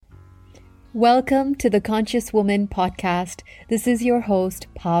Welcome to the Conscious Woman podcast. This is your host,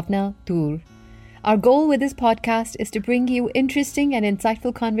 Bhavna Dur. Our goal with this podcast is to bring you interesting and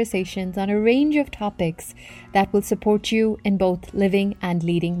insightful conversations on a range of topics that will support you in both living and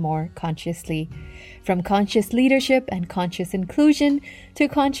leading more consciously. From conscious leadership and conscious inclusion to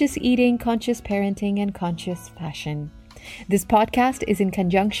conscious eating, conscious parenting, and conscious fashion. This podcast is in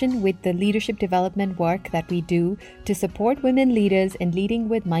conjunction with the leadership development work that we do to support women leaders in leading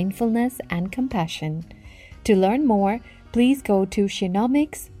with mindfulness and compassion. To learn more, please go to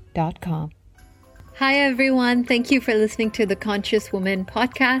shenomics.com. Hi everyone, thank you for listening to the Conscious Woman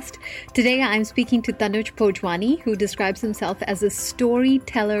podcast. Today I'm speaking to Tanuj Bhojwani, who describes himself as a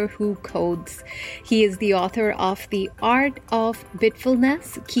storyteller who codes. He is the author of The Art of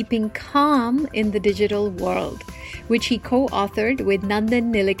Bitfulness, Keeping Calm in the Digital World, which he co-authored with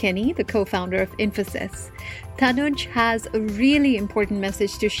Nandan Nilekani, the co-founder of Infosys. Tanuj has a really important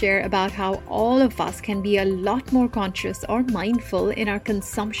message to share about how all of us can be a lot more conscious or mindful in our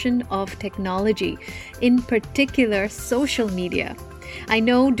consumption of technology, in particular social media. I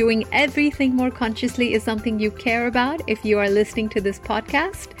know doing everything more consciously is something you care about if you are listening to this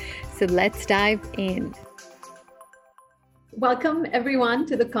podcast, so let's dive in. Welcome everyone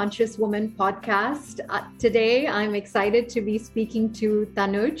to the Conscious Woman podcast. Today I'm excited to be speaking to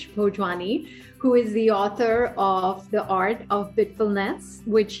Tanuj Bhojwani, who is the author of The Art of Bitfulness,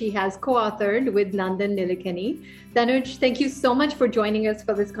 which he has co-authored with Nandan Nilekani. Tanuj, thank you so much for joining us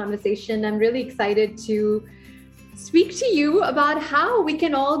for this conversation. I'm really excited to speak to you about how we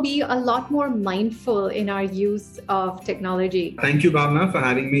can all be a lot more mindful in our use of technology. Thank you, Bhavna, for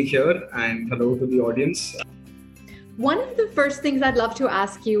having me here, and hello to the audience. One of the first things I'd love to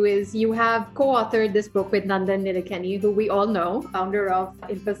ask you is you have co-authored this book with Nandan Nilekani, who we all know, founder of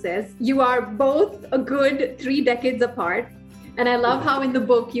Infosys. You are both a good 3 decades apart. And I love how in the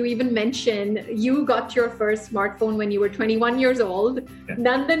book you even mention you got your first smartphone when you were 21 years old. Yeah.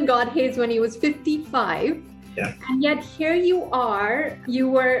 Nandan got his when he was 55. Yeah. And yet here you are,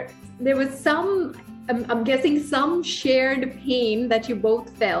 there was some, I'm guessing some shared pain that you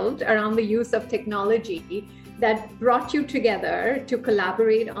both felt around the use of technology that brought you together to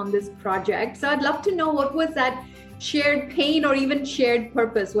collaborate on this project. So I'd love to know, what was that shared pain or even shared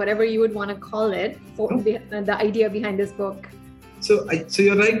purpose, whatever you would want to call it, for the idea behind this book? So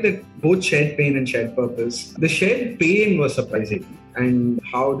you're right that both shared pain and shared purpose. The shared pain was surprising. And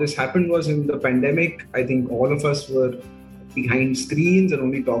how this happened was in the pandemic. I think all of us were behind screens and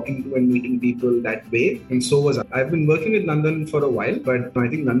only talking to and meeting people that way. And so was I. I've been working with Nandan for a while, but I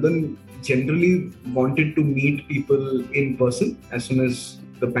think Nandan generally wanted to meet people in person as soon as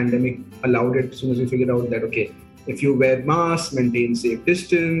the pandemic allowed it, as soon as we figured out that, okay, if you wear masks, maintain safe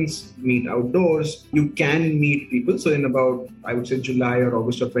distance, meet outdoors, you can meet people. So in about, I would say, July or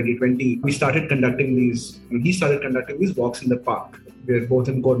August of 2020, he started conducting these walks in the park. We're both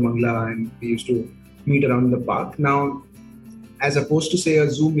in Kormangla and we used to meet around the park. Now, as opposed to, say, a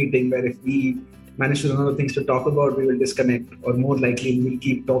Zoom meeting where if we manage to run out of things to talk about, we will disconnect, or more likely we'll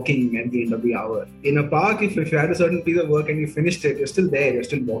keep talking at the end of the hour. In a park, if you had a certain piece of work and you finished it, you're still there, you're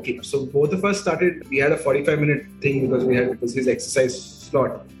still walking. So both of us we had a 45-minute thing because it was his exercise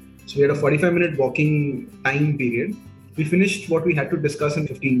slot. So we had a 45-minute walking time period. We finished what we had to discuss in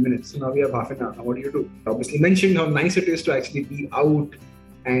 15 minutes. So now we have half an hour. Now what do you do? Obviously mentioned how nice it is to actually be out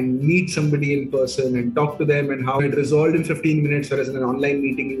and meet somebody in person and talk to them, and how it resolved in 15 minutes, whereas in an online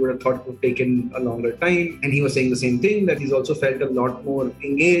meeting, you would have thought it would have taken a longer time. And he was saying the same thing, that he's also felt a lot more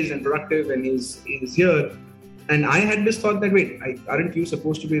engaged and productive when he's here. And I had this thought that, wait, aren't you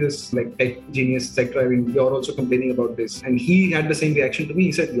supposed to be this like tech genius, etc.? I mean, you're also complaining about this. And he had the same reaction to me.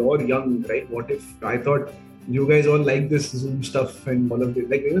 He said, you're young, right? What if I thought you guys all like this Zoom stuff and all of this?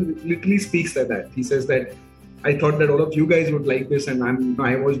 Like, literally speaks like that. He says that, I thought that all of you guys would like this, and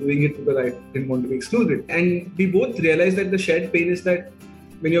I was doing it because I didn't want to be excluded. And we both realized that the shared pain is that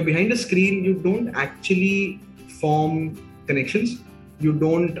when you're behind a screen, you don't actually form connections.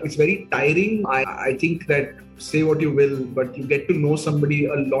 It's very tiring. I think that, say what you will, but you get to know somebody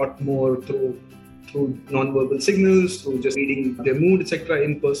a lot more through non-verbal signals, through just reading their mood, etc.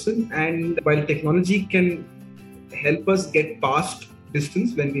 in person. And while technology can help us get past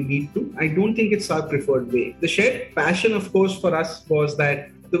distance when we need to, I don't think it's our preferred way. The shared passion, of course, for us was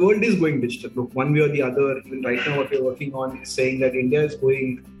that the world is going digital. Look, one way or the other, even right now what we're working on is saying that India is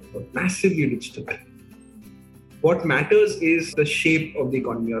going massively digital. What matters is the shape of the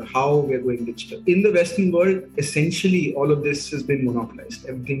economy, or how we're going digital. In the Western world, essentially all of this has been monopolized.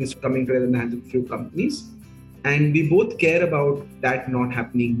 Everything is coming together in the hands of a few companies. And we both care about that not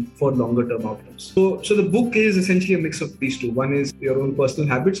happening for longer term outcomes. So the book is essentially a mix of these two. One is your own personal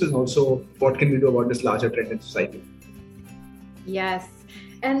habits and also what can we do about this larger trend in society. Yes.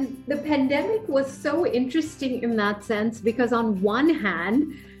 And the pandemic was so interesting in that sense because on one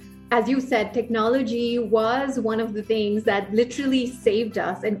hand, as you said, technology was one of the things that literally saved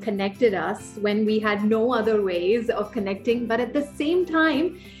us and connected us when we had no other ways of connecting. But at the same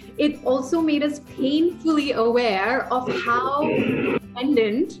time, it also made us painfully aware of how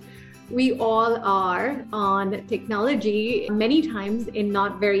dependent we all are on technology, many times in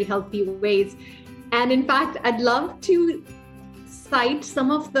not very healthy ways. And in fact, I'd love to cite some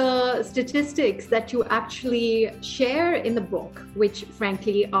of the statistics that you actually share in the book, which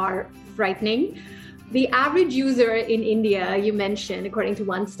frankly are frightening. The average user in India, you mentioned, according to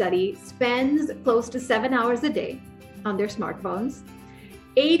one study, spends close to 7 hours a day on their smartphones.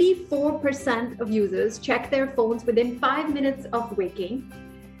 84% of users check their phones within 5 minutes of waking.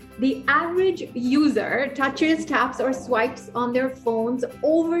 The average user touches, taps, or swipes on their phones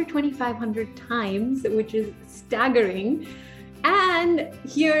over 2,500 times, which is staggering. And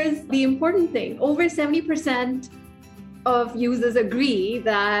here's the important thing. Over 70% of users agree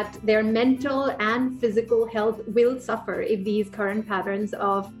that their mental and physical health will suffer if these current patterns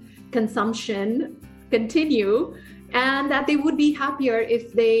of consumption continue, and that they would be happier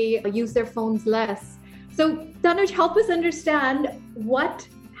if they use their phones less. So, Tanuj, help us understand what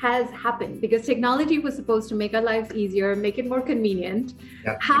has happened, because technology was supposed to make our lives easier, make it more convenient.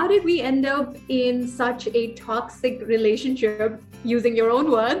 Yeah. How did we end up in such a toxic relationship, using your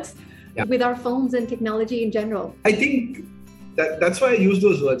own words, with our phones and technology in general? I think that's why I use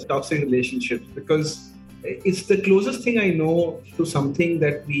those words, toxic relationships, because it's the closest thing I know to something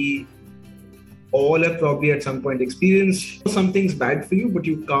that we all have probably at some point experienced. Something's bad for you, but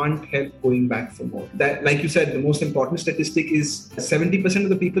you can't help going back for more. That, like you said, the most important statistic is 70% of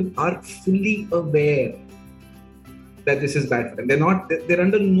the people are fully aware that this is bad for them. They're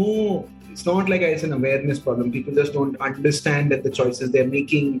under no, it's not like it's an awareness problem. People just don't understand that the choices they're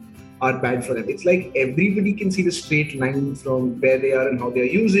making are bad for them. It's like everybody can see the straight line from where they are and how they're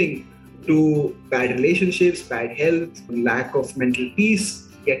using to bad relationships, bad health, lack of mental peace.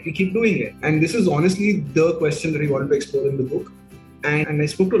 Yet we keep doing it. And this is honestly the question that we wanted to explore in the book. And I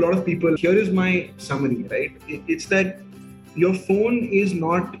spoke to a lot of people. Here is my summary, right? It's that your phone is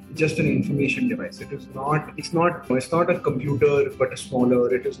not just an information device. It's not a computer, but a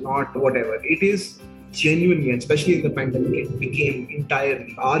smaller. It is not whatever. It is genuinely, and especially in the pandemic, it became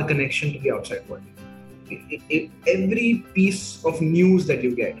entirely our connection to the outside world. Every piece of news that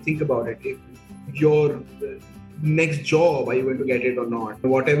you get, think about it. If your next job, are you going to get it or not?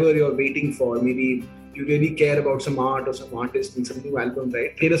 Whatever you're waiting for, maybe you really care about some art or some artist in some new album,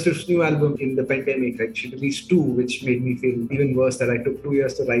 right? Taylor Swift's new album in the pandemic, right? She released 2, which made me feel even worse that I took 2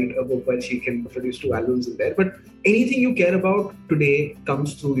 years to write a book while she can produce 2 albums in there. But anything you care about today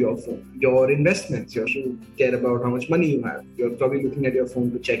comes through your phone. Your investments, you care about how much money you have. You're probably looking at your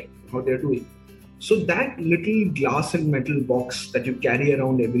phone to check how they're doing. So that little glass and metal box that you carry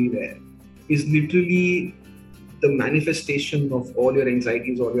around everywhere is literally the manifestation of all your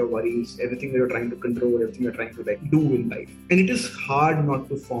anxieties, all your worries, everything that you're trying to control, everything you're trying to do in life. And it is hard not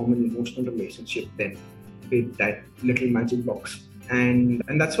to form an emotional relationship then with that little magic box. And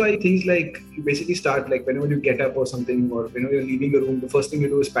that's why things like you basically start like whenever you get up or something, or whenever you're leaving a room, the first thing you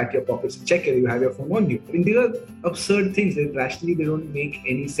do is pat your pockets and check if you have your phone on you. I mean, these are absurd things that rationally they don't make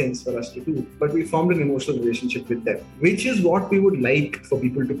any sense for us to do. But we formed an emotional relationship with them, which is what we would like for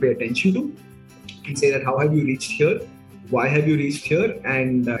people to pay attention to. And say that how have you reached here? Why have you reached here?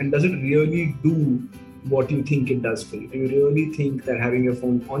 And does it really do what you think it does for you? Do you really think that having your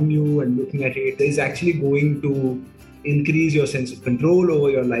phone on you and looking at it is actually going to increase your sense of control over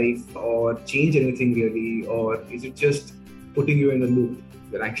your life or change anything really? Or is it just putting you in a loop?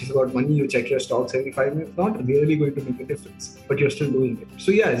 You're anxious about money, you check your stocks every 5 minutes, not really going to make a difference, but you're still doing it.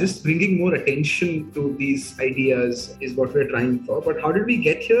 So yeah, just bringing more attention to these ideas is what we're trying for. But how did we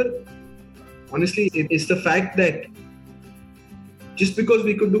get here? Honestly, it's the fact that just because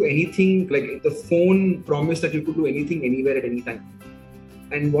we could do anything, like the phone promised that you could do anything, anywhere, at any time.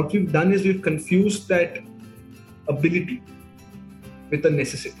 And what we've done is we've confused that ability with a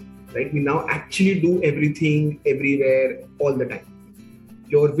necessity, right? We now actually do everything, everywhere, all the time.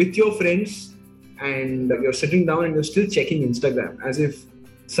 You're with your friends and you're sitting down and you're still checking Instagram as if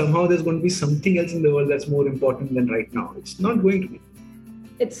somehow there's going to be something else in the world that's more important than right now. It's not going to be.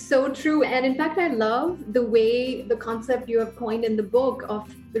 It's so true. And in fact, I love the way the concept you have coined in the book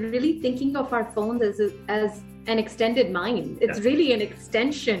of really thinking of our phones as an extended mind. It's really an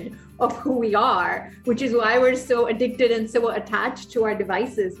extension of who we are, which is why we're so addicted and so attached to our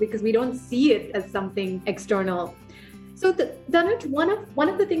devices, because we don't see it as something external. So Tanuj, one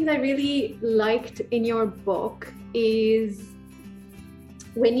of the things I really liked in your book is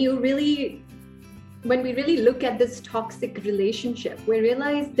when we really look at this toxic relationship, we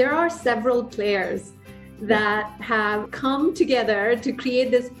realize there are several players that have come together to create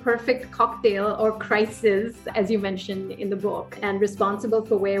this perfect cocktail or crisis, as you mentioned in the book, and responsible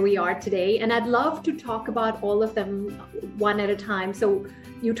for where we are today. And I'd love to talk about all of them one at a time. So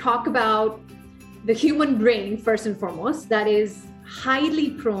you talk about the human brain, first and foremost, that is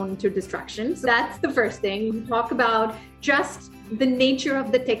highly prone to distractions. That's the first thing. You talk about just the nature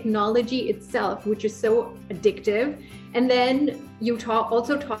of the technology itself, which is so addictive. And then you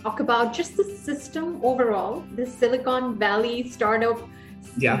also talk about just the system overall, the Silicon Valley startup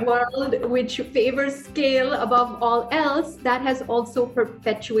world, which favors scale above all else, that has also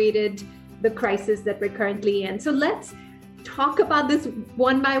perpetuated the crisis that we're currently in. So let's talk about this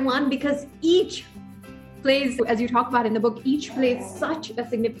one by one, because each plays, as you talk about in the book, each plays such a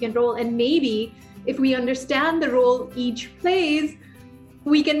significant role. And maybe if we understand the role each plays,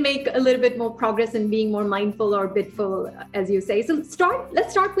 we can make a little bit more progress in being more mindful or bitful, as you say. So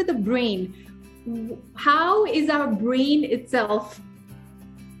let's start with the brain. How is our brain itself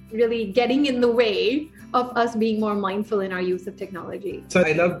really getting in the way of us being more mindful in our use of technology? So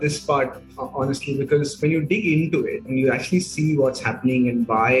I love this part, honestly, because when you dig into it and you actually see what's happening and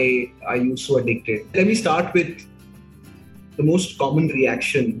why are you so addicted. Let me start with the most common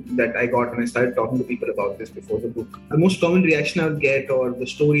reaction that I got when I started talking to people about this before the book. The most common reaction I would get, or the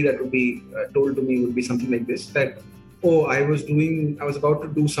story that would be told to me, would be something like this, that, oh, I was about to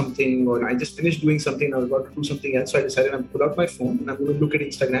do something, or I just finished doing something, I was about to do something else, so I decided I'm going to pull out my phone and I'm going to look at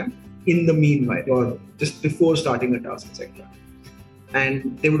Instagram in the meanwhile, or just before starting a task, etc.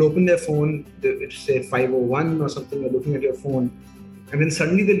 And they would open their phone, it's say 5:01 or something, they're looking at your phone, and then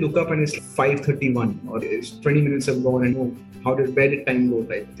suddenly they look up and it's 5:31, or it's 20 minutes have gone, and oh, where did time go,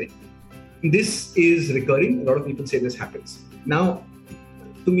 type of thing. This is recurring. A lot of people say this happens. Now,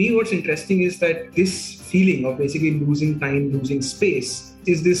 to me, what's interesting is that this feeling of basically losing time, losing space,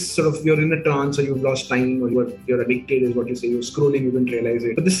 is this sort of, you're in a trance, or you've lost time, or you're addicted, is what you say, you're scrolling, you didn't realize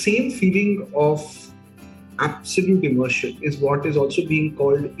it. But the same feeling of absolute immersion is what is also being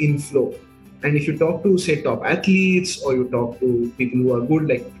called inflow. And if you talk to, say, top athletes, or you talk to people who are good,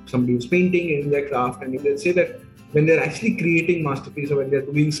 like somebody who's painting in their craft, and they'll say that when they're actually creating masterpiece, or when they're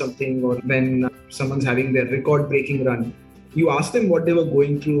doing something, or when someone's having their record-breaking run, you ask them what they were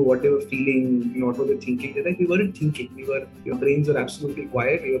going through, what they were feeling, what were they thinking. They're like, we weren't thinking. Your brains were absolutely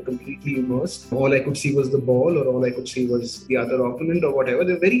quiet. We were completely immersed. All I could see was the ball, or all I could see was the other opponent, or whatever.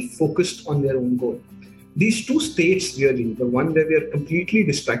 They're very focused on their own goal. These two states, really, the one where we are completely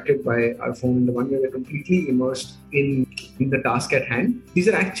distracted by our phone and the one where we're completely immersed in the task at hand, these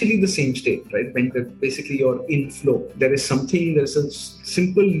are actually the same state, right? When basically you're in flow. There's a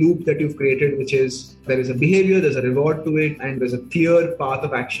simple loop that you've created, which is there is a behavior, there's a reward to it, and there's a clear path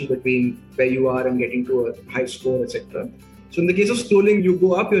of action between where you are and getting to a high score, etc. So in the case of scrolling, you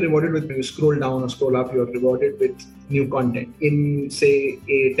go up, you're rewarded with, when you scroll down or scroll up, you're rewarded with new content. In, say,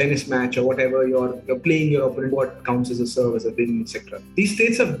 a tennis match or whatever, you're playing your opponent, what counts as a serve, as a win, etc. These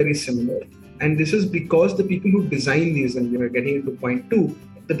states are very similar. And this is because the people who design these, and we're getting into point 2,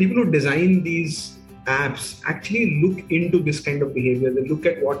 the people who design these apps actually look into this kind of behavior. They look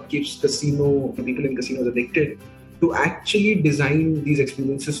at what keeps people in casinos addicted, to actually design these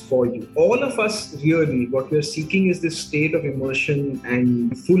experiences for you. All of us, really, what we're seeking is this state of immersion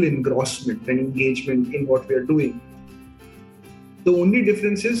and full engrossment and engagement in what we're doing. The only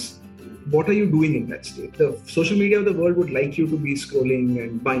difference is, what are you doing in that state? The social media of the world would like you to be scrolling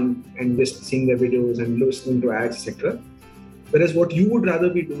and buying and just seeing their videos and listening to ads, etc. Whereas what you would rather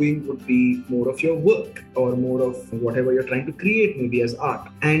be doing would be more of your work, or more of whatever you're trying to create, maybe as art.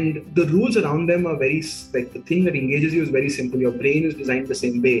 And the rules around them are the thing that engages you is very simple. Your brain is designed the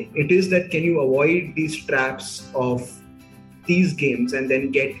same way. It is that, can you avoid these traps of these games and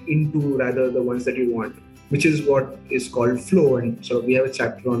then get into rather the ones that you want, which is what is called flow. And so we have a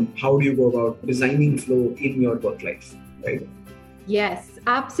chapter on how do you go about designing flow in your work life, right? Yes,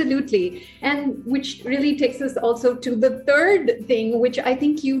 absolutely. And which really takes us also to the third thing, which I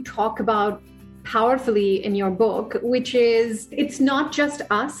think you talk about powerfully in your book, which is, it's not just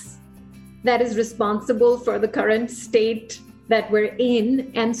us that is responsible for the current state that we're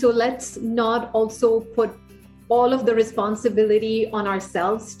in. And so let's not also put all of the responsibility on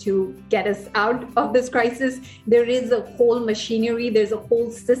ourselves to get us out of this crisis. There is a whole machinery, there's a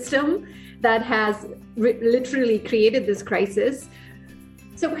whole system that has literally created this crisis.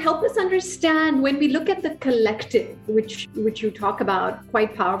 So help us understand, when we look at the collective, which you talk about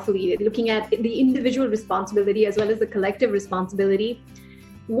quite powerfully, looking at the individual responsibility as well as the collective responsibility,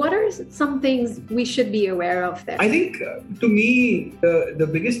 what are some things we should be aware of there? I think, to me, the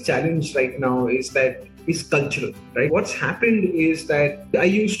biggest challenge right now is cultural, right? What's happened is that I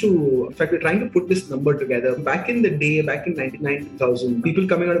used to, in fact, we're trying to put this number together. Back in the day, back in 1999, 2000, people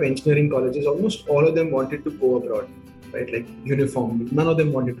coming out of engineering colleges, almost all of them wanted to go abroad, right? Like uniformly. None of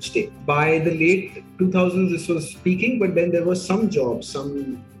them wanted to stay. By the late 2000s, this was peaking, but then there was some jobs,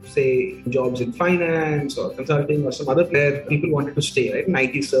 say jobs in finance or consulting or some other where people wanted to stay, right? And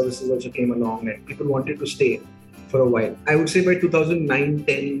IT services also came along and people wanted to stay for a while. I would say by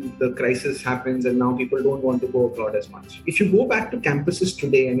 2009-10, the crisis happens and now people don't want to go abroad as much. If you go back to campuses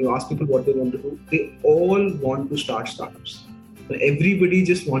today and you ask people what they want to do, they all want to start startups. Everybody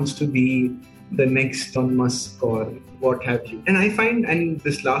just wants to be the next Elon Musk or what have you. And I find, and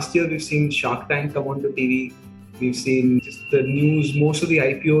this last year we've seen Shark Tank come onto TV. We've seen just the news. Most of the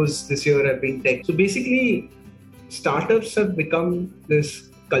IPOs this year have been tech. So basically, startups have become this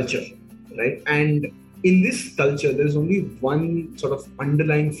culture, right? And in this culture, there's only one sort of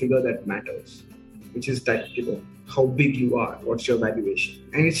underlying figure that matters, which is that, how big you are, what's your valuation.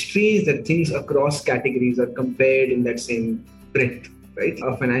 And it's strange that things across categories are compared in that same breadth, right?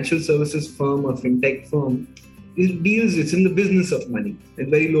 A financial services firm, a fintech firm, it's in the business of money at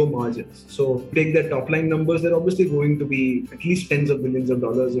very low margins. So take their top line numbers, they're obviously going to be at least tens of billions of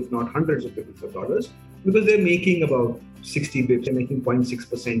dollars, if not hundreds of billions of dollars, because they're making about 60 bips, they're making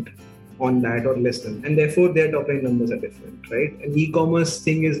 0.6% on that or less than. And therefore their top line numbers are different, right? And e-commerce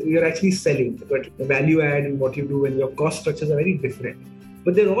thing is you're actually selling, but the value add in what you do and your cost structures are very different.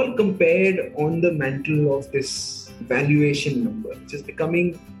 But they're all compared on the mantle of this valuation number, which is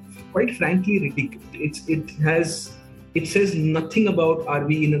becoming quite frankly ridiculous. It says nothing about are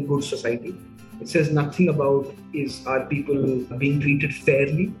we in a good society. It says nothing about are people being treated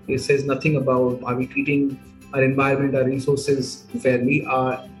fairly. It says nothing about are we treating our environment, our resources fairly.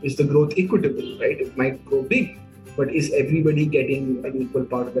 Is the growth equitable, right? It might grow big, but is everybody getting an equal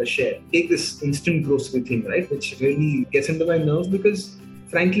part of their share? Take this instant grocery thing, right? Which really gets into my nerves because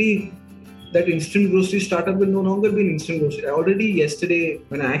frankly, that instant grocery startup will no longer be an instant grocery. Already yesterday,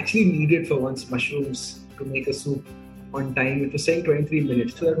 when I actually needed for once mushrooms to make a soup on time, it was saying 23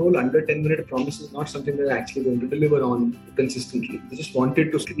 minutes. So that whole under 10-minute promise is not something they're actually going to deliver on consistently. They just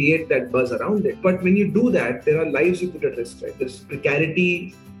wanted to create that buzz around it. But when you do that, there are lives you put at risk, right? There's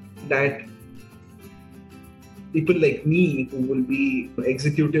precarity that people like me who will be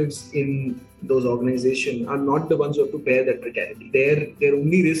executives in those organizations are not the ones who have to bear that precarity. Their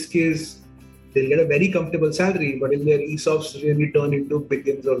only risk is they'll get a very comfortable salary, but will their ESOPs really turn into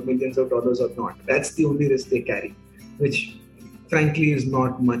billions or millions of dollars or not? That's the only risk they carry, which frankly is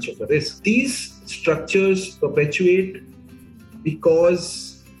not much of a risk. These structures perpetuate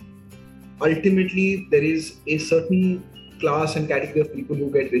because ultimately there is a certain class and category of people who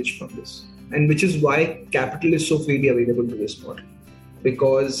get rich from this. And which is why capital is so freely available to this model.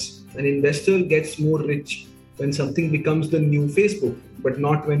 Because an investor gets more rich when something becomes the new Facebook, but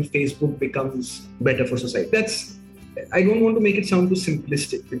not when Facebook becomes better for society. I don't want to make it sound too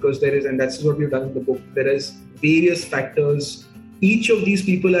simplistic because and that's what we've done in the book. There is various factors. Each of these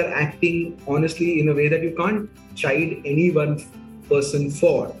people are acting honestly in a way that you can't chide any one person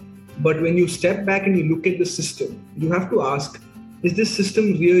for. But when you step back and you look at the system, you have to ask, is this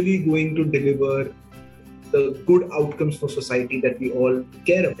system really going to deliver the good outcomes for society that we all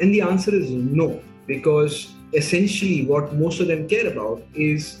care about? And the answer is no, because essentially what most of them care about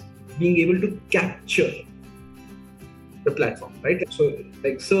is being able to capture the platform, right? So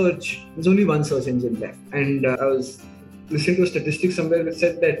like search, there's only one search engine left. And I was listening to a statistic somewhere that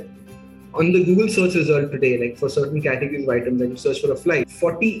said that on the Google search result today, like for certain categories of items, like you search for a flight,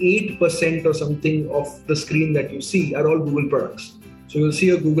 48% or something of the screen that you see are all Google products. So you'll see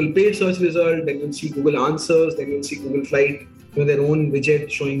a Google paid search result, then you'll see Google answers, then you'll see Google flight, their own widget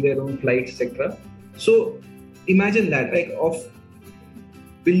showing their own flights, etc. So imagine that, like of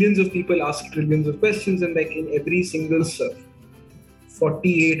billions of people ask trillions of questions, and like in every single search,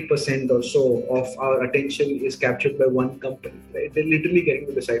 48% or so of our attention is captured by one company, right? They're literally getting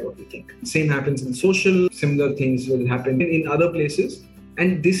to decide what we think. Same happens in social, similar things will happen in other places.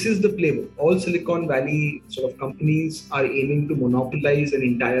 And this is the playbook. All Silicon Valley sort of companies are aiming to monopolize an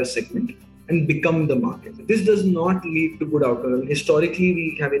entire segment. and become the market. This does not lead to good outcomes. Historically,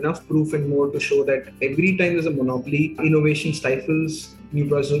 we have enough proof and more to show that every time there's a monopoly, innovation stifles, new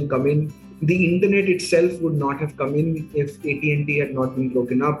products will come in. The internet itself would not have come in if AT&T had not been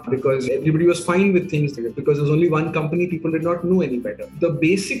broken up, because everybody was fine with things like that. Because there's only one company, people did not know any better. The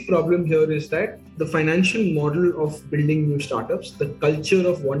basic problem here is that the financial model of building new startups, the culture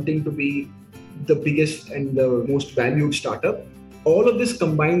of wanting to be the biggest and the most valued startup, all of this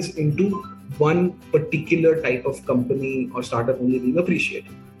combines into one particular type of company or startup only being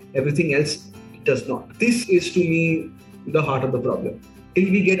appreciated. Everything else does not. This is, to me, the heart of the problem. Till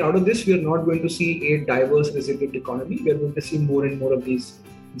we get out of this, we are not going to see a diverse, resilient economy. We are going to see more and more of these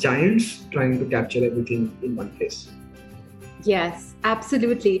giants trying to capture everything in one place. Yes,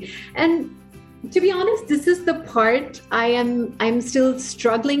 absolutely. And to be honest, this is the part I'm still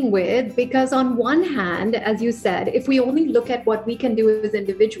struggling with, because on one hand, as you said, if we only look at what we can do as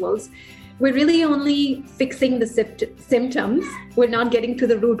individuals, we're really only fixing the symptoms. We're not getting to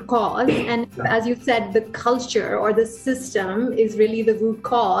the root cause. And as you said, the culture or the system is really the root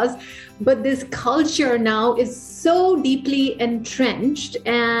cause. But this culture now is so deeply entrenched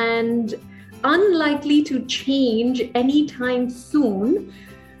and unlikely to change anytime soon.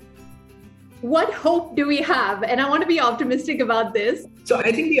 What hope do we have? And I want to be optimistic about this. So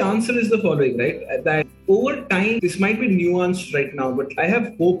I think the answer is the following, right? That over time, this might be nuanced right now, but I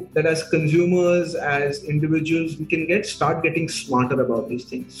have hope that as consumers, as individuals, we can start getting smarter about these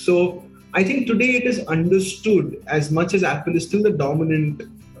things. So I think today it is understood, as much as Apple is still the dominant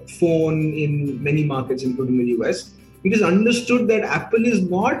phone in many markets, including the US, it is understood that Apple is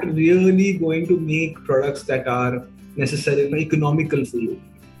not really going to make products that are necessarily economical for you.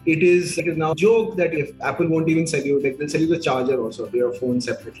 It is now a joke that if Apple won't even sell you, like they'll sell you the charger also of your phone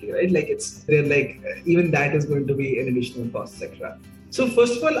separately, right? Even that is going to be an additional cost, etc. So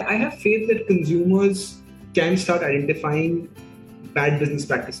first of all, I have faith that consumers can start identifying bad business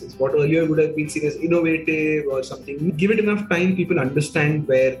practices. What earlier would have been seen as innovative or something. Give it enough time, people understand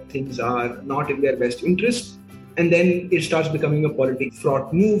where things are not in their best interest. And then it starts becoming a politic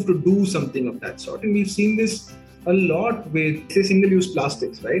fraught move to do something of that sort. And we've seen this a lot with, say, single-use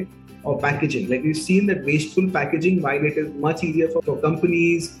plastics, right? Or packaging. Like we've seen that wasteful packaging, while it is much easier for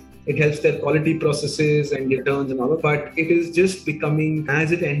companies, it helps their quality processes and returns and all that. But it is just becoming,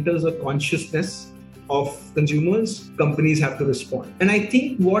 as it enters a consciousness of consumers, companies have to respond. And I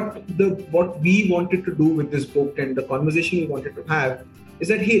think what we wanted to do with this book and the conversation we wanted to have is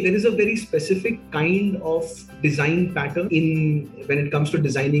that, hey, there is a very specific kind of design pattern when it comes to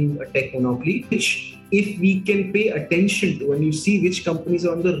designing a tech monopoly, which if we can pay attention to, and you see which companies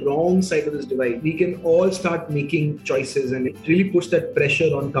are on the wrong side of this divide, we can all start making choices, and it really puts that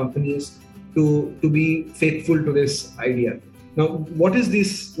pressure on companies to be faithful to this idea. Now, what is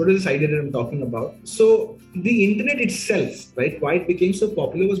this idea that I'm talking about? So the internet itself, right, why it became so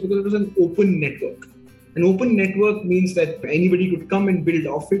popular was because it was an open network. An open network means that anybody could come and build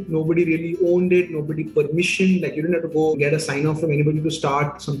off it. Nobody really owned it. Nobody permissioned. Like you didn't have to go get a sign off from anybody to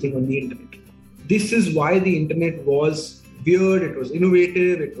start something on the internet. This is why the internet was weird. It was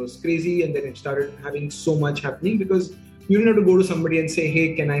innovative. It was crazy. And then it started having so much happening because you didn't have to go to somebody and say,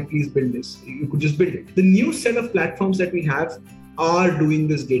 hey, can I please build this? You could just build it. The new set of platforms that we have are doing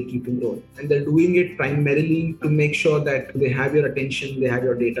this gatekeeping role, and they're doing it primarily to make sure that they have your attention, they have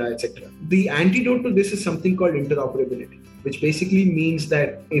your data, etc. The antidote to this is something called interoperability, which basically means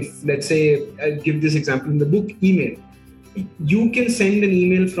that if, let's say, I'll give this example in the book, email. You can send an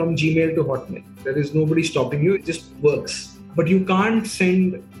email from Gmail to Hotmail. There is nobody stopping you. It just works. But you can't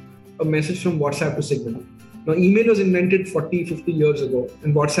send a message from WhatsApp to Signal. Now, email was invented 40, 50 years ago,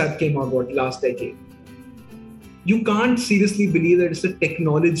 and WhatsApp came out, last decade. You can't seriously believe that it's a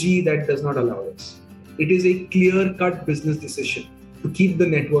technology that does not allow this. It is a clear-cut business decision to keep the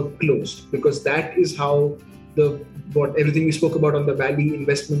network closed, because that is how what everything we spoke about on the value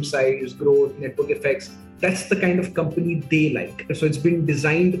investment side is growth, network effects. That's the kind of company they like. So it's been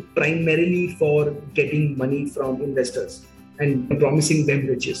designed primarily for getting money from investors and promising them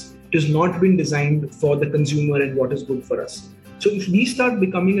riches. It has not been designed for the consumer and what is good for us. So if we start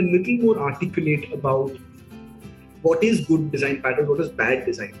becoming a little more articulate about what is good design patterns, what is bad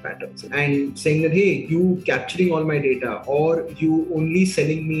design patterns, and saying that, hey, you capturing all my data, or you only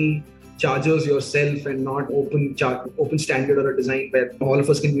selling me chargers yourself and not open standard or a design where all of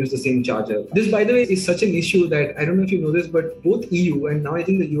us can use the same charger. This, by the way, is such an issue that I don't know if you know this, but both EU and now I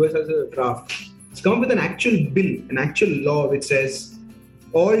think the US has a draft. It's come up with an actual bill, an actual law which says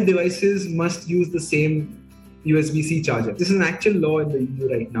all devices must use the same USB-C charger. This is an actual law in the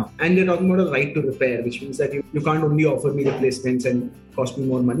EU right now. And they're talking about a right to repair, which means that you can't only offer me replacements and cost me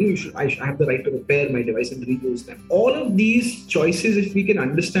more money. I have the right to repair my device and reuse them. All of these choices, if we can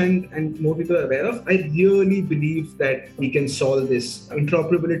understand and more people are aware of, I really believe that we can solve this.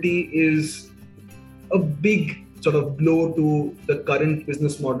 Interoperability is a big sort of blow to the current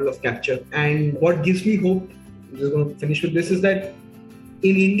business model of capture. And what gives me hope, I'm just going to finish with this, is that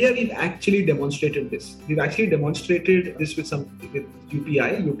in India, we've actually demonstrated this. We've actually demonstrated this with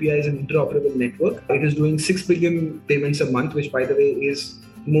UPI. UPI is an interoperable network. It is doing 6 billion payments a month, which, by the way, is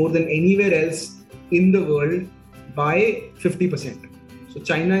more than anywhere else in the world by 50%. So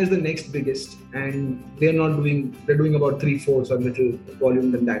China is the next biggest, and they're doing about 3/4 or little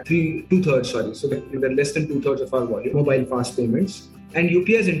volume than that. 2/3, sorry. So they're less than 2/3 of our volume, mobile fast payments. And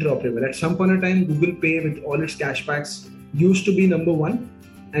UPI is interoperable. At some point in time, Google Pay with all its cashbacks used to be number one,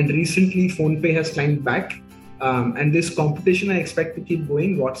 and recently PhonePe has climbed back. And this competition I expect to keep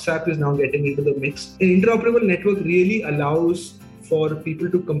going. WhatsApp is now getting into the mix. An interoperable network really allows for people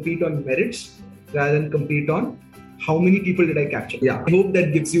to compete on merits rather than compete on how many people did I capture. Yeah, I hope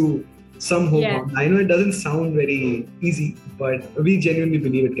that gives you some hope. Yeah. I know it doesn't sound very easy, but we genuinely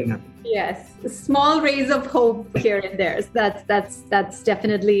believe it can happen. Yes, small rays of hope here and there. That's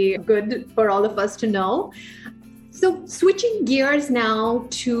definitely good for all of us to know. So switching gears now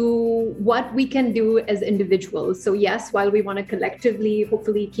to what we can do as individuals. So yes, while we want to collectively,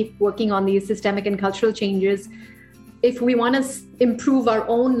 hopefully keep working on these systemic and cultural changes, if we want to improve our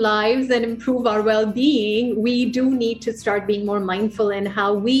own lives and improve our well-being, we do need to start being more mindful in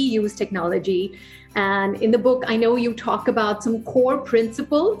how we use technology. And in the book, I know you talk about some core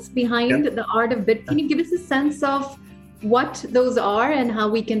principles behind the Art of Bit. Can you give us a sense of what those are and how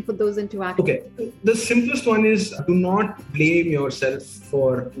we can put those into action? Okay. The simplest one is, do not blame yourself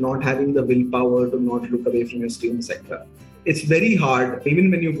for not having the willpower to not look away from your screen sector. It's very hard. Even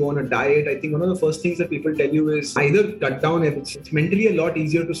when you go on a diet, I think one of the first things that people tell you is either cut down everything. It's mentally a lot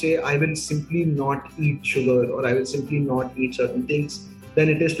easier to say, I will simply not eat sugar or I will simply not eat certain things than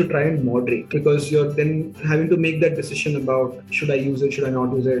it is to try and moderate, because you're then having to make that decision about should I use it, should I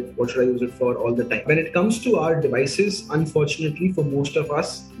not use it, what should I use it for all the time. When it comes to our devices, unfortunately for most of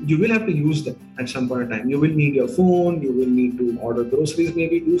us, you will have to use them at some point in time. You will need your phone, you will need to order groceries,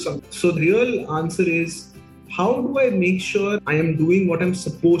 maybe do something. So the real answer is, how do I make sure I am doing what I'm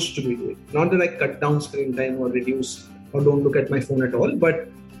supposed to be doing? Not that I cut down screen time or reduce or don't look at my phone at all, but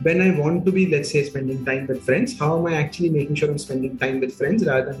when I want to be, let's say, spending time with friends, how am I actually making sure I'm spending time with friends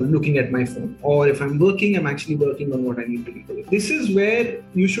rather than looking at my phone? Or if I'm working, I'm actually working on what I need to be doing. This is where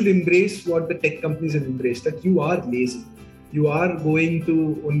you should embrace what the tech companies have embraced, that you are lazy. You are going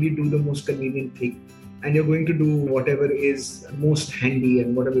to only do the most convenient thing. And you're going to do whatever is most handy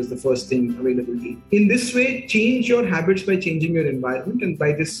and whatever is the first thing available to you. In this way, change your habits by changing your environment. And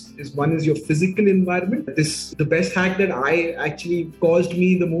by this is one is your physical environment. The best hack that I actually caused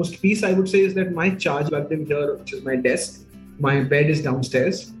me the most peace, I would say, is that my charge plugged in here, which is my desk. My bed is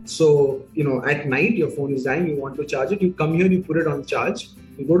downstairs. So, at night, your phone is dying, you want to charge it. You come here, you put it on charge.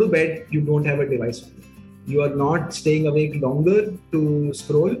 You go to bed, you don't have a device on you. You are not staying awake longer to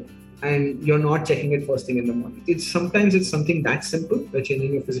scroll. And you're not checking it first thing in the morning. Sometimes it's something that simple, where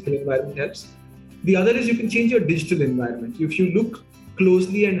changing your physical environment helps. The other is you can change your digital environment. If you look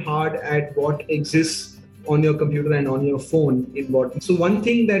closely and hard at what exists on your computer and on your phone, so one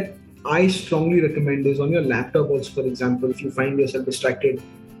thing that I strongly recommend is on your laptop also, for example, if you find yourself distracted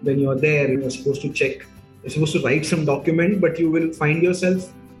when you're there, you're supposed to write some document, but you will find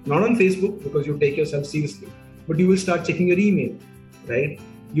yourself not on Facebook because you take yourself seriously, but you will start checking your email, right?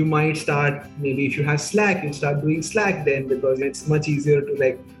 You might start, maybe if you have Slack, you start doing Slack then, because it's much easier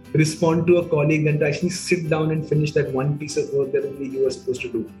to respond to a colleague than to actually sit down and finish that one piece of work that only you are supposed to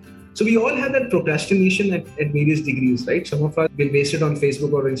do. So we all have that procrastination at various degrees, right? Some of us will waste it on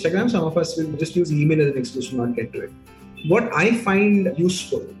Facebook or Instagram. Some of us will just use email as an excuse to not get to it. What I find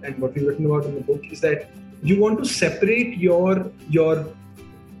useful and what we've written about in the book is that you want to separate your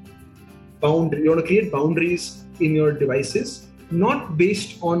boundary. You want to create boundaries in your devices, not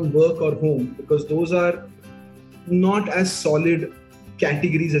based on work or home, because those are not as solid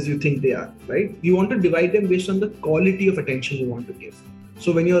categories as you think they are, right? You want to divide them based on the quality of attention you want to give.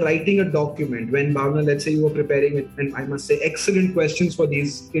 So when you're writing a document, when Bhavna, let's say you were preparing it, and I must say excellent questions for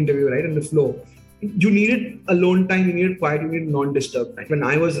these interview, right, in the flow, you needed alone time, you needed quiet, you needed non-disturbed time. When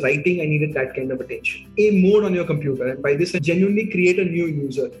I was writing, I needed that kind of attention. A mode on your computer, and by this I genuinely create a new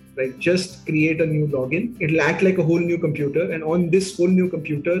user, right? Just create a new login. It'll act like a whole new computer, and on this whole new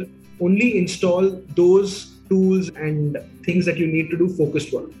computer, only install those tools and things that you need to do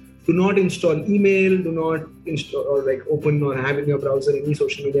focused work. Do not install email, do not install or like open or have in your browser any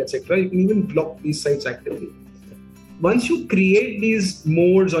social media, etc. You can even block these sites actively. Once you create these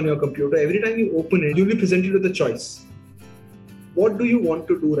modes on your computer, every time you open it, you'll be presented with a choice. What do you want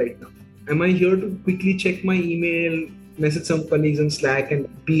to do right now? Am I here to quickly check my email, message some colleagues in Slack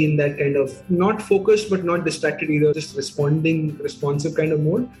and be in that kind of not focused but not distracted either, just responsive kind of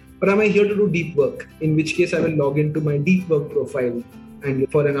mode? Or am I here to do deep work? In which case I will log into my deep work profile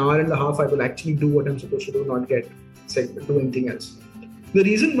and for an hour and a half I will actually do what I'm supposed to do, not get set to do anything else. The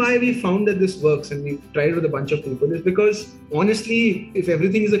reason why we found that this works and we tried with a bunch of people is because honestly, if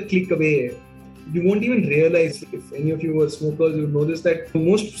everything is a click away, you won't even realize. If any of you were smokers, you'll notice that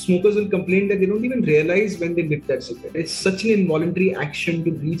most smokers will complain that they don't even realize when they lit that cigarette. It's such an involuntary action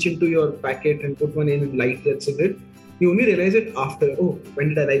to reach into your packet and put one in and light that cigarette. You only realize it after, oh, when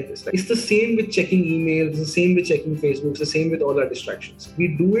did I light this? It's the same with checking emails, it's the same with checking Facebook, it's the same with all our distractions. We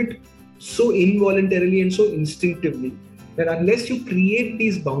do it so involuntarily and so instinctively that unless you create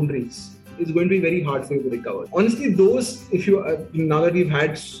these boundaries, it's going to be very hard for you to recover. Honestly, those, if you now that we've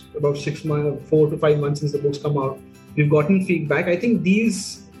had about 6 months, 4 to 5 months since the books come out, we've gotten feedback. I think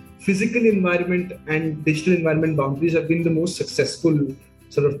these physical environment and digital environment boundaries have been the most successful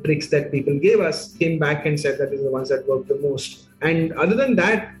sort of tricks that people gave us, came back and said that is the ones that work the most. And other than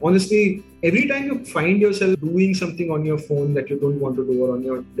that, honestly, every time you find yourself doing something on your phone that you don't want to do or on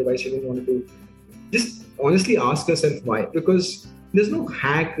your device you don't want to do, just honestly ask yourself why. Because there's no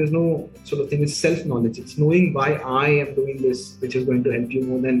hack, there's no sort of thing. It's self-knowledge. It's knowing why I am doing this, which is going to help you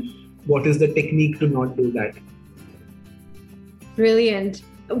more than what is the technique to not do that. Brilliant.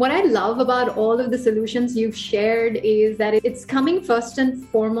 What I love about all of the solutions you've shared is that it's coming first and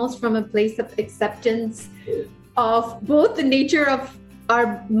foremost from a place of acceptance of both the nature of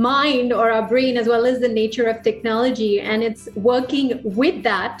our mind or our brain as well as the nature of technology. And it's working with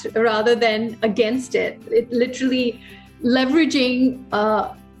that rather than against it. It literally leveraging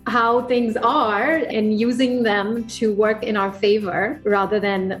how things are and using them to work in our favor rather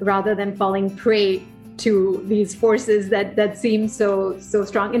than falling prey to these forces that seem so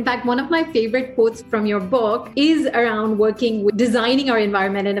strong. In fact, one of my favorite quotes from your book is around working with designing our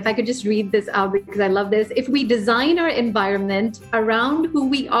environment. And if I could just read this out because I love this. If we design our environment around who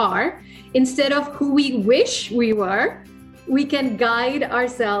we are instead of who we wish we were, we can guide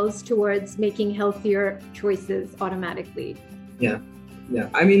ourselves towards making healthier choices automatically. Yeah.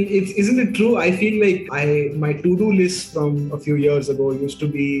 I mean, isn't it true? I feel like my to-do list from a few years ago used to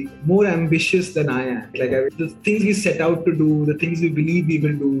be more ambitious than I am. The things we set out to do, the things we believe we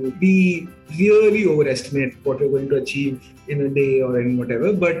will do, we really overestimate what we're going to achieve in a day or in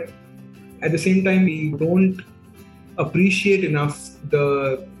whatever. But at the same time, we don't appreciate enough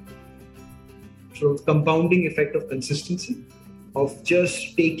the sort of compounding effect of consistency, of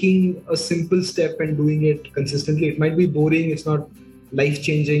just taking a simple step and doing it consistently. It might be boring, it's not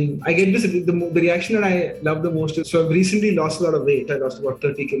life-changing. I get this, the reaction that I love the most is, so I've recently lost a lot of weight. I lost about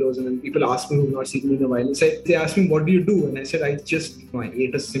 30 kilos and then people ask me who've not seen me in a while and they ask me, what do you do? And I said, I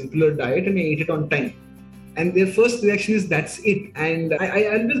ate a simpler diet and I ate it on time. And their first reaction is, that's it. And I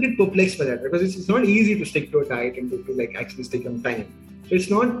always get perplexed by that because it's not easy to stick to a diet and to like actually stick on time. So it's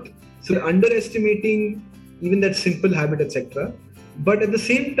not, so they're underestimating even that simple habit, etc. But at the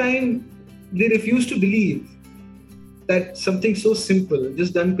same time, they refuse to believe that something so simple,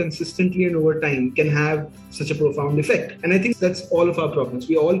 just done consistently and over time, can have such a profound effect. And I think that's all of our problems.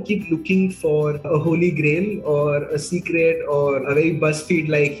 We all keep looking for a holy grail or a secret or a very BuzzFeed,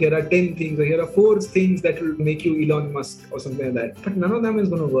 like here are 10 things or here are 4 things that will make you Elon Musk or something like that. But none of them is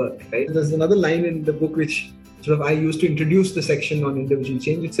going to work, right? There's another line in the book which sort of I used to introduce the section on individual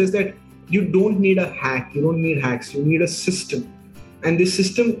change. It says that you don't need a hack. You don't need hacks. You need a system. And this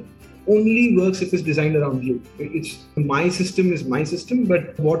system only works if it's designed around you. It's my system is my system,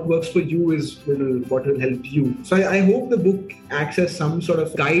 but what works for you is what will help you. So I hope the book acts as some sort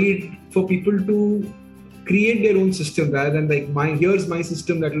of guide for people to create their own system rather than like here's my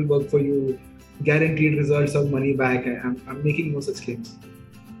system that will work for you, guaranteed results or money back. I'm making no such claims.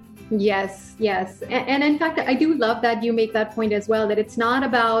 Yes. And in fact, I do love that you make that point as well, that it's not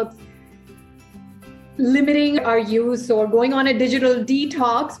about limiting our use or going on a digital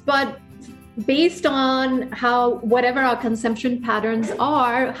detox, but based on whatever our consumption patterns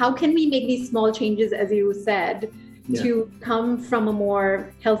are, how can we make these small changes, as you said, to come from a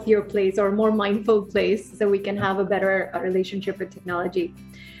more healthier place or a more mindful place so we can have a better relationship with technology.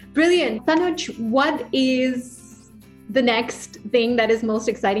 Brilliant. Tanuj, what is the next thing that is most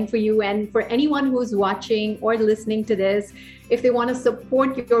exciting for you? And for anyone who's watching or listening to this, if they want to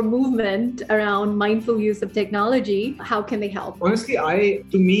support your movement around mindful use of technology, how can they help? Honestly,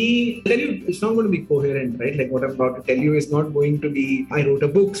 to me, I tell you, it's not going to be coherent, right? Like what I'm about to tell you is not going to be, I wrote a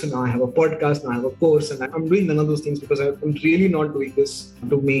book, so now I have a podcast, now I have a course, and I'm doing none of those things because I'm really not doing this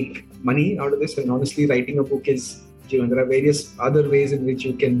to make money out of this. And honestly, writing a book is, there are various other ways in which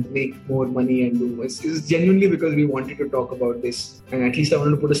you can make more money and do. It's genuinely because we wanted to talk about this. And at least I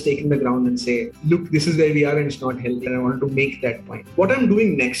wanted to put a stake in the ground and say, look, this is where we are and it's not healthy. And I wanted to make that point. What I'm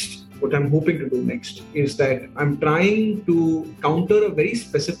doing next, what I'm hoping to do next is that I'm trying to counter a very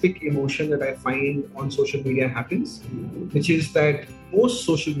specific emotion that I find on social media happens, which is that most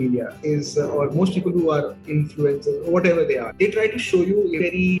social media is, or most people who are influencers, or whatever they are, they try to show you a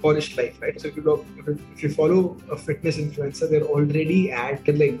very polished life, right? So if you follow a fitness influencer, they're already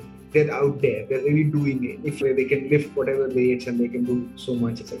they're out there, they're really doing it. If they can lift whatever weights and they can do so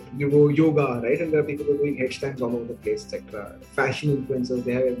much, etc. You go yoga, right? And there are people who are doing headstands all over the place, etc. Fashion influencers,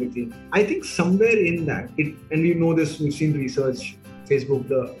 they have everything. I think somewhere in that, and we know this, we've seen research, Facebook,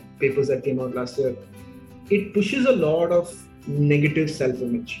 the papers that came out last year, it pushes a lot of negative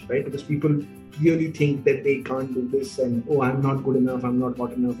self-image, right? Because people really think that they can't do this and, oh, I'm not good enough, I'm not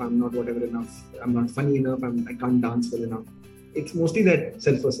hot enough, I'm not whatever enough, I'm not funny enough, I can't dance well enough. It's mostly that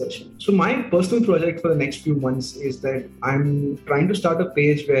self-assertion. So my personal project for the next few months is that I'm trying to start a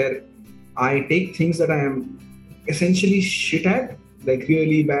page where I take things that I am essentially shit at, like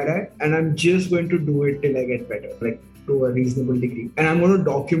really bad at, and I'm just going to do it till I get better, like to a reasonable degree. And I'm going to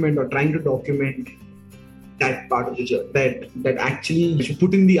document or trying to document that part of the journey, that actually you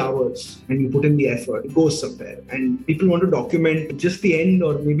put in the hours and you put in the effort, it goes somewhere. And people want to document just the end,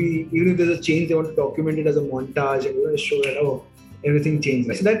 or maybe even if there's a change, they want to document it as a montage and show that, oh, everything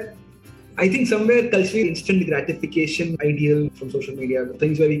changed. So that, I think somewhere culturally instant gratification ideal from social media, the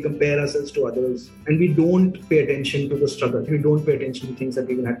things where we compare ourselves to others and we don't pay attention to the struggle. We don't pay attention to things that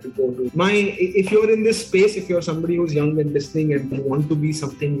we will have to go to. If you're in this space, if you're somebody who's young and listening and you want to be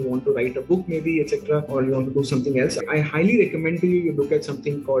something, you want to write a book maybe, etc., or you want to do something else, I highly recommend to you look at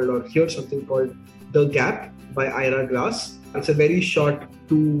something called, or hear something called The Gap by Ira Glass. It's a very short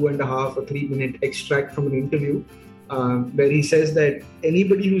 2.5 or 3 minute extract from an interview. Where he says that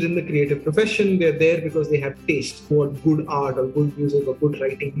anybody who's in the creative profession, they're there because they have taste for what good art or good music or good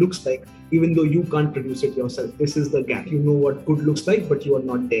writing looks like, even though you can't produce it yourself. This is the gap. You know what good looks like, but you are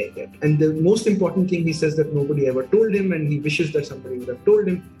not there yet. And the most important thing he says that nobody ever told him, and he wishes that somebody would have told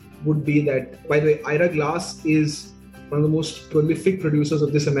him, would be that, by the way, Ira Glass is one of the most prolific producers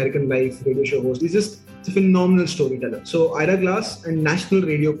of This American Life radio show host. He's just a phenomenal storyteller. So Ira Glass, and national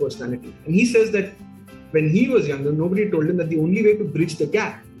radio personality. And he says that when he was younger, nobody told him that the only way to bridge the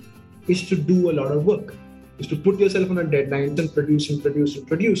gap is to do a lot of work, is to put yourself on a deadline and produce till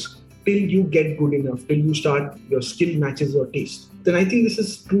you get good enough, till you start, your skill matches your taste. Then I think this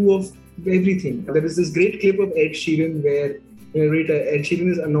is true of everything. There is this great clip of Ed Sheeran where Ed Sheeran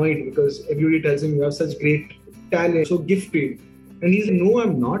is annoyed because everybody tells him you have such great talent, so gifted. And he's like, no,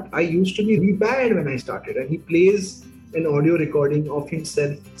 I'm not. I used to be really bad when I started. And he plays an audio recording of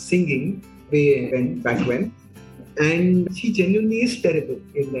himself singing back when, and he genuinely is terrible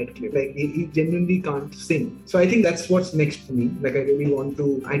in that clip. Like he genuinely can't sing. So I think that's what's next for me. Like I really want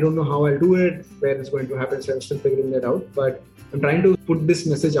to, I don't know how I'll do it, where it's going to happen, so I'm still figuring that out. But I'm trying to put this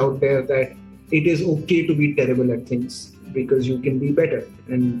message out there that it is okay to be terrible at things because you can be better,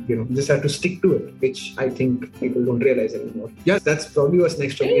 and you just have to stick to it, which I think people don't realize anymore. Yes, that's probably what's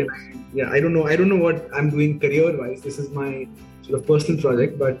next for me. I don't know what I'm doing career-wise. This is my sort of personal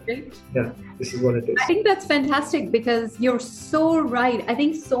project, but yeah, this is what it is. I think that's fantastic because you're so right. I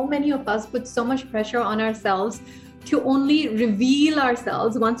think so many of us put so much pressure on ourselves to only reveal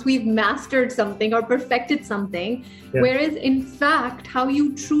ourselves once we've mastered something or perfected something. Yeah. Whereas in fact, how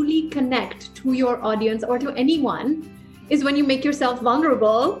you truly connect to your audience or to anyone is when you make yourself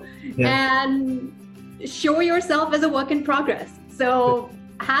vulnerable and show yourself as a work in progress. So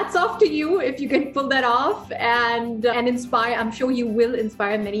hats off to you if you can pull that off and inspire. I'm sure you will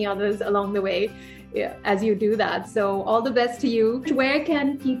inspire many others along the way as you do that. So all the best to you. Where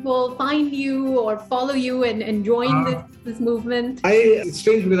can people find you or follow you and join this movement? It's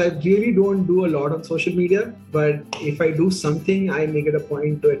strange because I really don't do a lot on social media, but if I do something, I make it a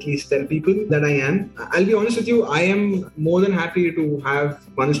point to at least tell people that I am. I'll be honest with you, I am more than happy to have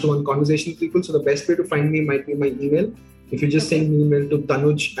one-to-one conversations with people. So the best way to find me might be my email. If you just send me an email to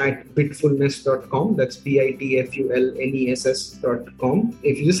tanuj@bitfulness.com, that's bitfulness.com.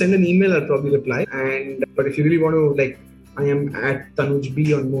 If you just send an email, I'll probably reply. But if you really want to I am at Tanuj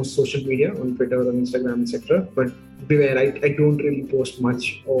B on most social media, on Twitter, on Instagram, etc. But beware, I don't really post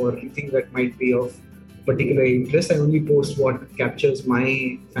much or anything that might be of particular interest. I only post what captures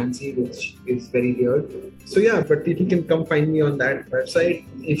my fancy, which is very weird. So yeah, but people can come find me on that website.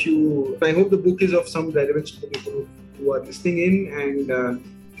 I hope the book is of some relevance to the people who are listening in, and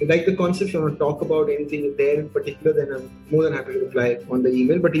if you like the concept, if you want to talk about anything there in particular, then I'm more than happy to reply on the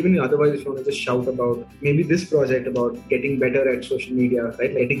email. But even otherwise, if you want to just shout about maybe this project about getting better at social media,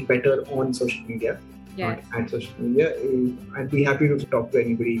 right? Getting better on social media, yes, not at social media, I'd be happy to talk to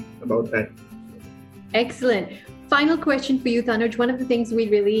anybody about that. Excellent. Final question for you, Tanuj. One of the things we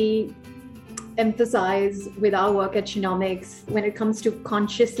really emphasize with our work at Genomics when it comes to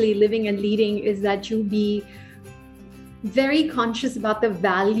consciously living and leading is that you be very conscious about the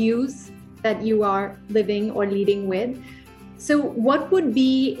values that you are living or leading with. So what would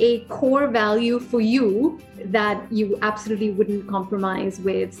be a core value for you that you absolutely wouldn't compromise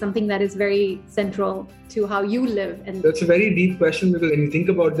with, something that is very central to how you live? And that's a very deep question, because when you think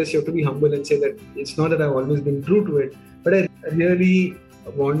about this, you have to be humble and say that it's not that I've always been true to it, but I really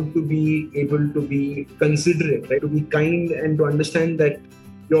want to be able to be considerate, right? To be kind and to understand that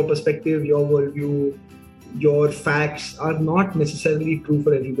your perspective, your worldview, your facts are not necessarily true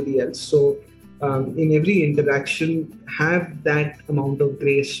for everybody else. So in every interaction, have that amount of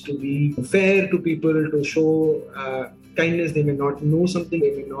grace to be fair to people, to show kindness. They may not know something,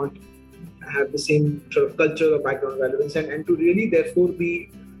 they may not have the same sort of culture or background relevance, and to really therefore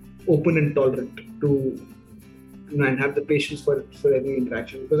be open and tolerant to and have the patience for every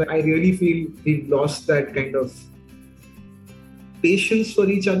interaction. Because I really feel we've lost that kind of patience for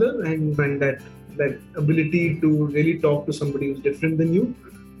each other and that ability to really talk to somebody who's different than you.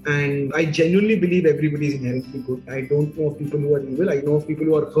 And I genuinely believe everybody is inherently good. I don't know of people who are evil. I know of people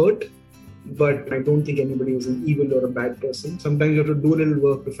who are hurt, but I don't think anybody is an evil or a bad person. Sometimes you have to do a little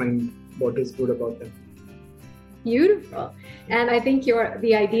work to find what is good about them. Beautiful. And I think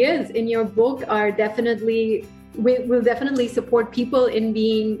the ideas in your book are will definitely support people in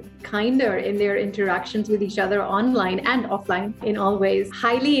being kinder in their interactions with each other online and offline in all ways.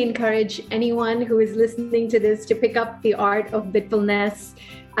 Highly encourage anyone who is listening to this to pick up The Art of Bitfulness.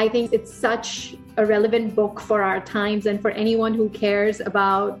 I think it's such a relevant book for our times, and for anyone who cares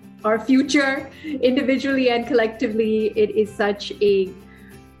about our future individually and collectively, it is such a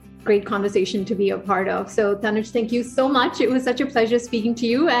great conversation to be a part of. So Tanuj, thank you so much. It was such a pleasure speaking to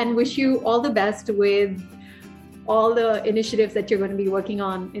you, and wish you all the best with all the initiatives that you're going to be working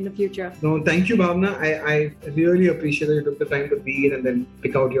on in the future. No, thank you, Bhavna. I really appreciate that you took the time to be in and then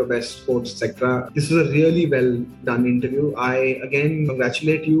pick out your best quotes, etc. This was a really well done interview. I again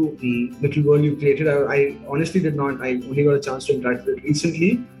congratulate you, the little world you created. I honestly did not. I only got a chance to interact with it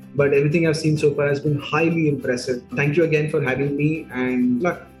recently, but everything I've seen so far has been highly impressive. Thank you again for having me, and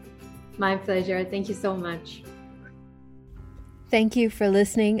luck. My pleasure. Thank you so much. Thank you for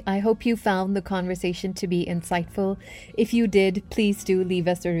listening. I hope you found the conversation to be insightful. If you did, please do leave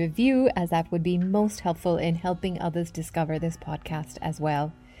us a review, as that would be most helpful in helping others discover this podcast as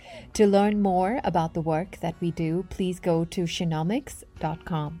well. To learn more about the work that we do, please go to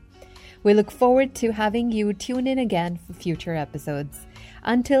genomics.com. We look forward to having you tune in again for future episodes.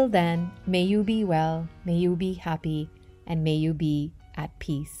 Until then, may you be well, may you be happy, and may you be at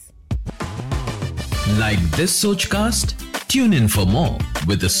peace. Like this Sochcast? Tune in for more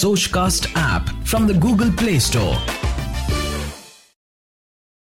with the Sochcast app from the Google Play Store.